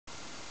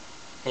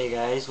Hey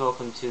guys,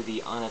 welcome to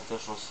the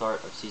unofficial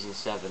start of season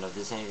 7 of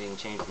Does Anything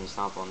Change When You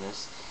Stomp on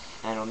This?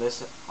 And on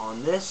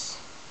this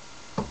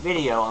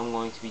video, I'm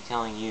going to be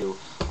telling you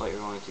what you're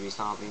going to be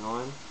stomping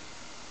on.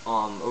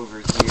 Over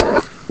here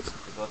is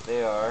what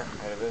they are,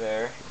 right over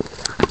there.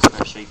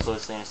 I'll show you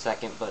closely in a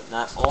second, but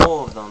not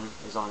all of them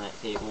is on that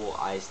table.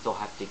 I still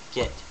have to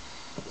get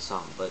to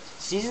some. But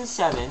season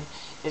 7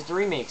 is the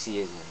remake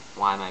season.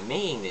 Why am I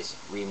making this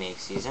remake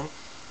season?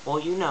 Well,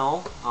 you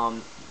know,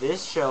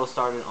 this show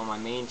started on my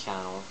main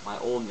channel, my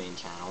old main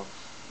channel,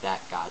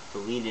 that got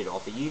deleted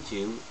off of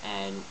YouTube,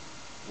 and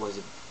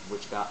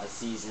which got a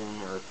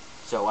season or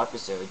so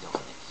episodes on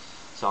it.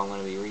 So I'm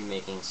going to be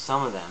remaking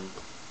some of them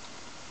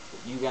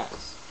with you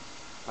guys.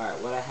 Alright,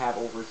 what I have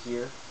over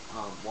here,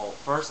 well,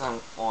 first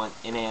I'm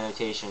in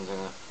annotations, I'm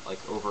gonna, like,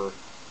 over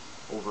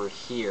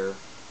here,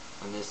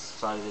 on this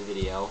side of the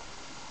video,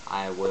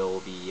 I will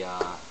be,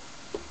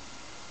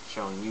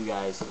 showing you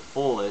guys the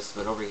full list,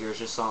 but over here is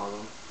just some of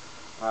them.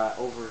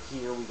 Over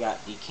here we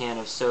got the can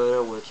of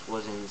soda, which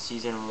was in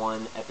season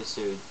 1,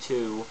 episode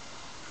 2,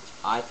 which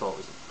I thought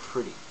was a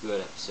pretty good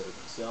episode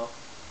myself.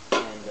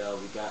 And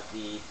we got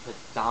the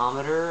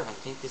pedometer. I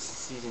think this is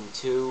season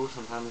 2,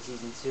 sometime in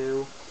season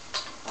 2.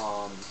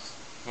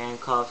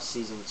 Handcuffs,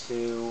 season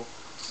 2.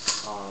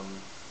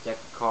 Deck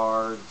of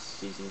cards,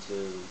 season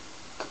 2.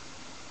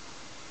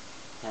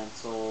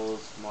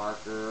 Pencils,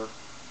 marker.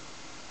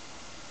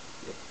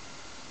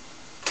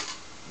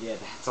 Yeah,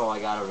 that's all I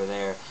got over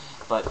there.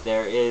 But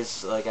there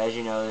is, like, as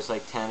you know, there's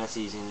like 10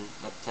 episodes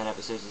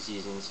a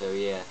season, so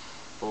yeah,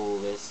 full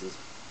list is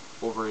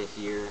over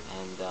here,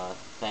 and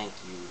thank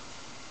you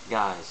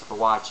guys for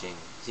watching.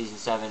 Season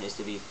 7 is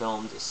to be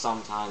filmed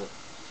sometime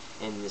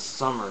in the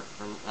summer,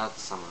 or not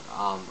the summer,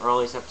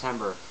 early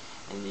September,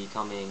 and be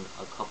coming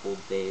a couple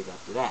days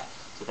after that.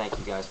 So thank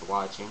you guys for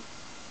watching,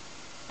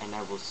 and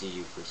I will see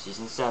you for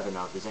season 7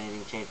 of Does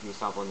Anything Change When You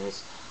Stomp on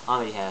This?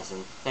 I'm Eddie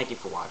Hassan. Thank you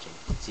for watching.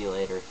 See you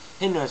later.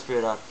 Hidden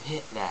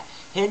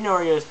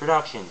Oreos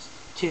Productions,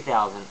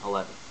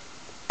 2011.